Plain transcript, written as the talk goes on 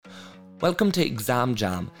Welcome to Exam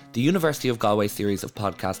Jam, the University of Galway series of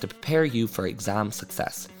podcasts to prepare you for exam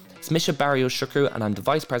success. It's Misha Barrio Shukru and I'm the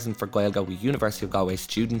Vice President for Gaeilge with University of Galway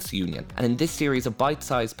Students' Union. And in this series of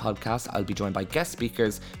bite-sized podcasts, I'll be joined by guest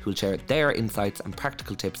speakers who will share their insights and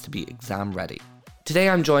practical tips to be exam ready. Today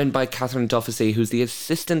I'm joined by Catherine Duffy, who's the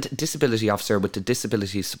Assistant Disability Officer with the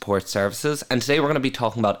Disability Support Services. And today we're going to be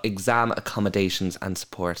talking about exam accommodations and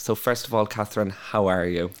support. So first of all, Catherine, how are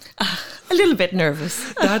you? A little bit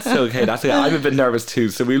nervous. That's okay. I'm a bit nervous too.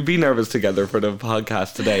 So we'll be nervous together for the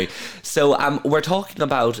podcast today. So we're talking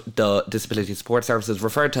about the Disability Support Services,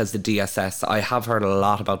 referred to as the DSS. I have heard a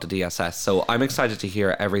lot about the DSS, so I'm excited to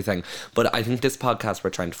hear everything. But I think this podcast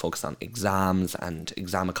we're trying to focus on exams and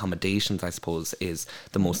exam accommodations, I suppose, is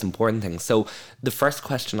the most important thing. So the first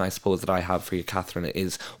question I suppose that I have for you, Catherine,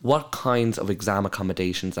 is what kinds of exam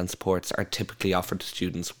accommodations and supports are typically offered to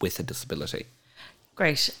students with a disability?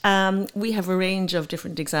 Great. We have a range of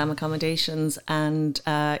different exam accommodations and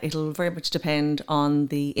it'll very much depend on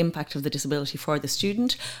the impact of the disability for the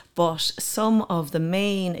student. But some of the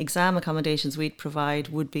main exam accommodations we'd provide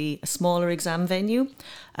would be a smaller exam venue,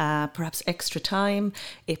 perhaps extra time.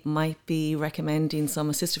 It might be recommending some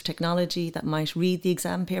assistive technology that might read the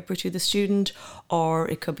exam paper to the student, or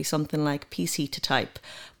it could be something like PC to type.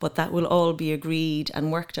 But that will all be agreed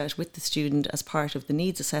and worked out with the student as part of the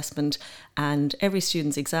needs assessment, and every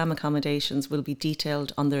student's exam accommodations will be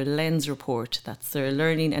detailed on their LENS report. That's their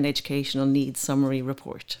Learning and Educational Needs Summary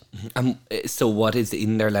report. So what is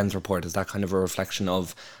in their LENS report? Is that kind of a reflection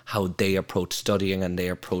of how they approach studying and they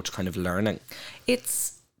approach kind of learning?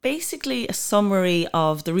 It's basically a summary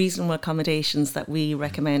of the reasonable accommodations that we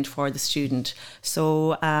recommend for the student.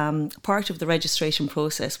 So part of the registration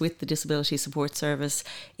process with the Disability Support Service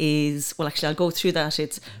is, well, actually I'll go through that.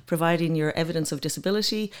 It's providing your evidence of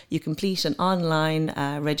disability. You complete an online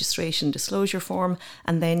registration disclosure form,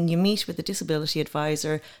 and then you meet with the disability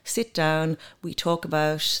advisor, sit down, we talk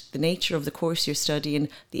about the nature of the course you're studying,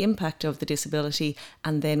 the impact of the disability,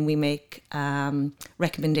 and then we make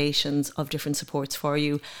recommendations of different supports for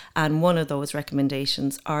you. And one of those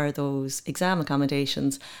recommendations are those exam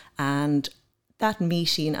accommodations, and that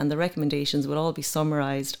meeting and the recommendations will all be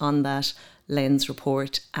summarised on that LENS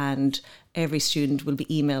report, and every student will be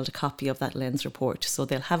emailed a copy of that LENS report, so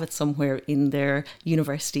they'll have it somewhere in their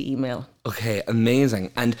university email. Okay,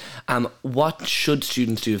 amazing. And what should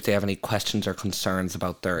students do if they have any questions or concerns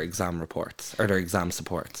about their exam reports or their exam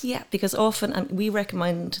supports? Yeah, because often we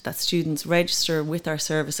recommend that students register with our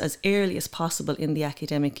service as early as possible in the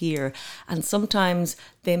academic year, and sometimes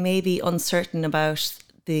they may be uncertain about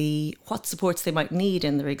what supports they might need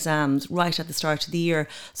in their exams right at the start of the year.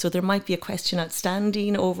 So there might be a question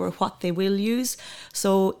outstanding over what they will use.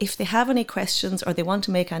 So if they have any questions or they want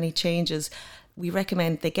to make any changes, we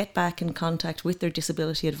recommend they get back in contact with their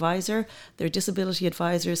disability advisor. Their disability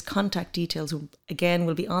advisor's contact details, again,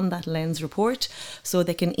 will be on that LENS report. So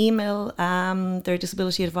they can email their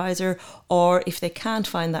disability advisor, or if they can't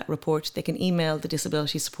find that report, they can email the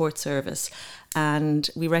Disability Support Service. And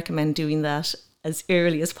we recommend doing that as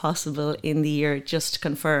early as possible in the year, just to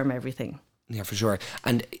confirm everything. Yeah, for sure.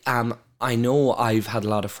 And I know I've had a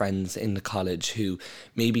lot of friends in the college who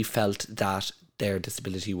maybe felt that their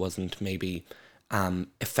disability wasn't maybe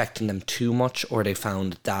affecting them too much, or they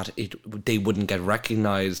found that they wouldn't get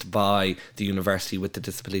recognised by the university with the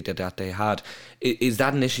disability that they had. Is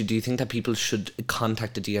that an issue? Do you think that people should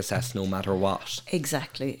contact the DSS no matter what?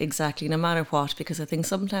 Exactly, no matter what, because I think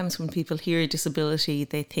sometimes when people hear disability,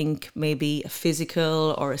 they think maybe a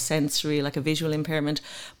physical or a sensory, like a visual impairment,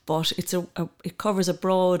 but it covers a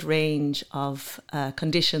broad range of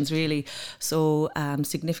conditions, really. So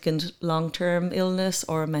significant long-term illness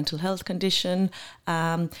or a mental health condition.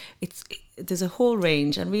 There's a whole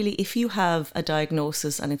range, and really if you have a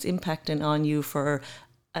diagnosis and it's impacting on you for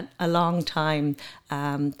a long time,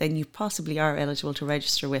 then you possibly are eligible to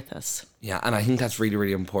register with us. Yeah, and I think that's really,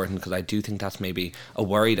 really important, because I do think that's maybe a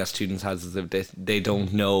worry that students have, is if they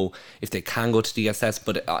don't know if they can go to DSS.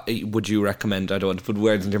 But would you recommend, I don't want to put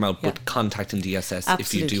words in your mouth, but contacting DSS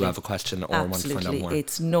if you do have a question or want to find out more?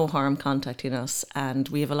 It's no harm contacting us, and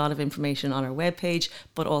we have a lot of information on our webpage,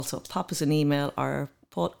 but also pop us an email or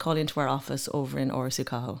call into our office over in Orsu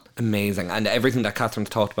Cahill. Amazing. And everything that Catherine's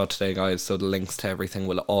talked about today, guys, so the links to everything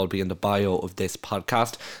will all be in the bio of this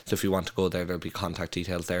podcast. So if you want to go there, there'll be contact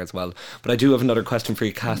details there as well. But I do have another question for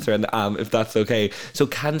you, Catherine, if that's okay. So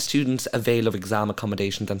can students avail of exam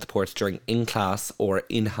accommodations and supports during in-class or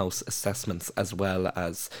in-house assessments, as well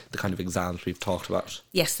as the kind of exams we've talked about?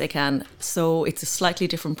 Yes, they can. So it's a slightly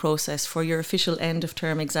different process. For your official end of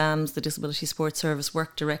term exams, the Disability Support Service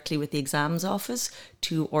work directly with the exams office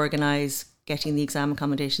to organise getting the exam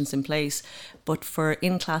accommodations in place. But for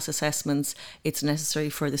in-class assessments, it's necessary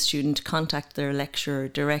for the student to contact their lecturer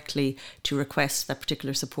directly to request that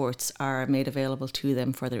particular supports are made available to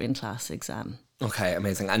them for their in-class exam. Okay,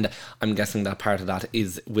 amazing. And I'm guessing that part of that is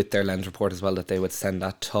with their lens report as well, that they would send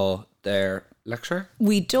that to their lecturer?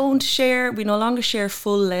 We no longer share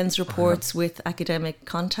full lens reports with academic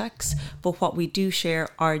contacts, but what we do share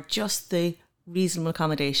are just the reasonable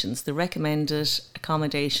accommodations, the recommended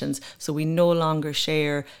accommodations. So we no longer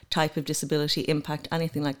share type of disability, impact,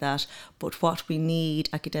 anything like that, but what we need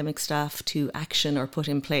academic staff to action or put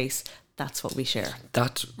in place, that's what we share.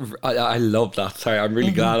 I love that. Sorry, I'm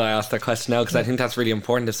really glad I asked that question now, because I think that's really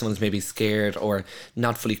important if someone's maybe scared or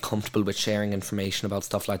not fully comfortable with sharing information about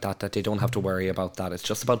stuff like that they don't have to worry about that. It's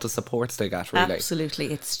just about the supports they get, really.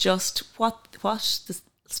 Absolutely. It's just what the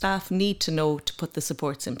staff need to know to put the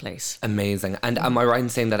supports in place. Amazing. And am I right in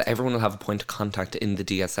saying that everyone will have a point of contact in the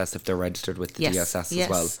DSS if they're registered with the DSS as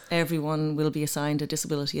well? Yes, everyone will be assigned a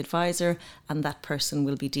disability advisor, and that person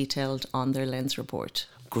will be detailed on their lens report.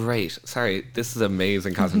 Great. Sorry, this is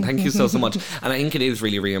amazing, Catherine. Thank you so much. And I think it is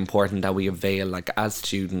really, really important that we avail, like as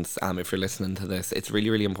students, if you're listening to this, it's really,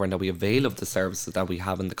 really important that we avail of the services that we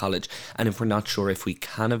have in the college. And if we're not sure if we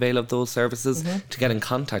can avail of those services, to get in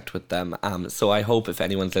contact with them. So I hope if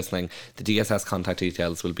anyone's listening, the DSS contact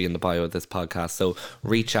details will be in the bio of this podcast. So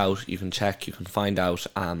reach out, you can check, you can find out,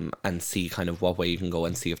 and see kind of what way you can go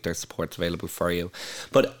and see if there's supports available for you.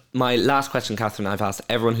 But my last question, Catherine, I've asked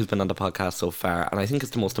everyone who's been on the podcast so far, and I think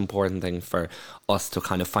it's the most important thing for us to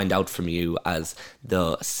kind of find out from you as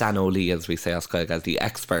the Sanoli, as we say, as the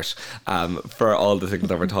expert for all the things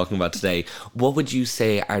that we're talking about today. What would you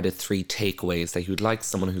say are the 3 takeaways that you'd like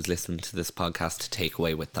someone who's listening to this podcast to take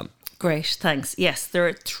away with them? Great, thanks. Yes, there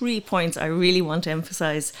are 3 points I really want to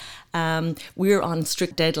emphasise. We're on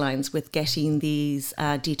strict deadlines with getting these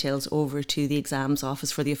details over to the exams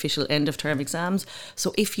office for the official end of term exams.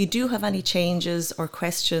 So if you do have any changes or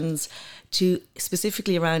questions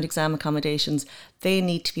specifically around exam accommodations, they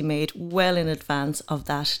need to be made well in advance of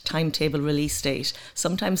that timetable release date.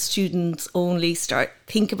 Sometimes students only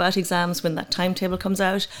think about exams when that timetable comes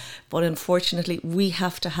out, but unfortunately we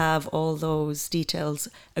have to have all those details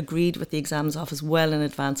agreed with the exams office well in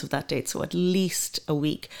advance of that date, so at least a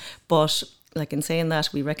week. But like in saying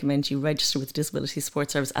that, we recommend you register with the Disability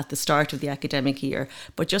Support Service at the start of the academic year.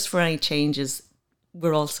 But just for any changes,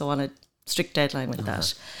 we're also on a strict deadline with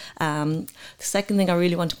that. The second thing I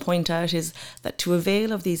really want to point out is that to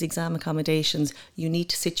avail of these exam accommodations, you need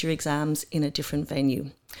to sit your exams in a different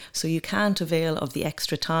venue. So you can't avail of the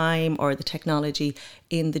extra time or the technology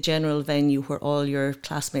in the general venue where all your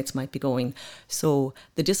classmates might be going. So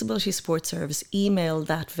the Disability Support Service email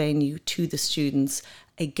that venue to the students.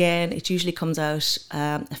 Again, it usually comes out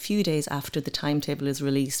a few days after the timetable is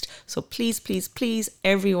released. So please, please, please,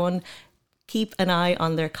 everyone, keep an eye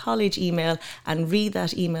on their college email and read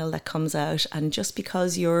that email that comes out. And just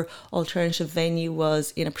because your alternative venue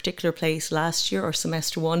was in a particular place last year or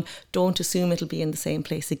semester 1, don't assume it'll be in the same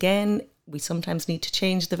place again. We sometimes need to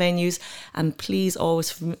change the venues, and please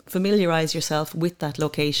always familiarise yourself with that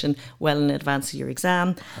location well in advance of your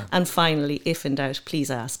exam. And finally, if in doubt, please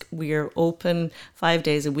ask. We're open 5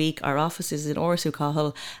 days a week. Our office is in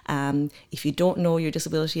Orsu-Cahill. If you don't know your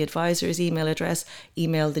disability advisor's email address,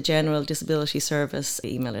 email the General Disability Service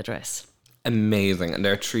email address. Amazing. And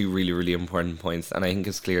there are 3 really, really important points. And I think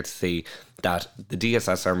it's clear to see that the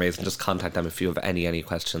DSS are amazing. Just contact them if you have any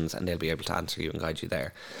questions, and they'll be able to answer you and guide you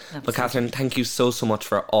there. Absolutely. But Catherine, thank you so much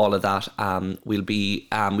for all of that.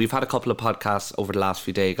 We've had a couple of podcasts over the last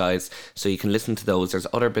few days, guys, so you can listen to those. There's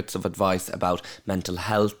other bits of advice about mental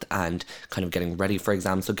health and kind of getting ready for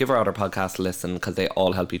exams. So give our other podcasts a listen, because they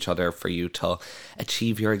all help each other for you to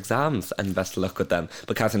achieve your exams, and best of luck with them.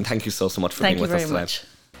 But Catherine, thank you so much for being with us today. Thank you very much.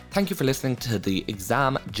 Thank you for listening to the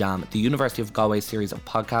Exam Jam, the University of Galway series of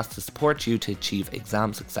podcasts to support you to achieve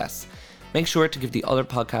exam success. Make sure to give the other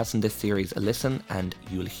podcasts in this series a listen, and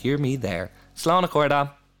you'll hear me there. Slán a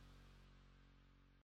Corda.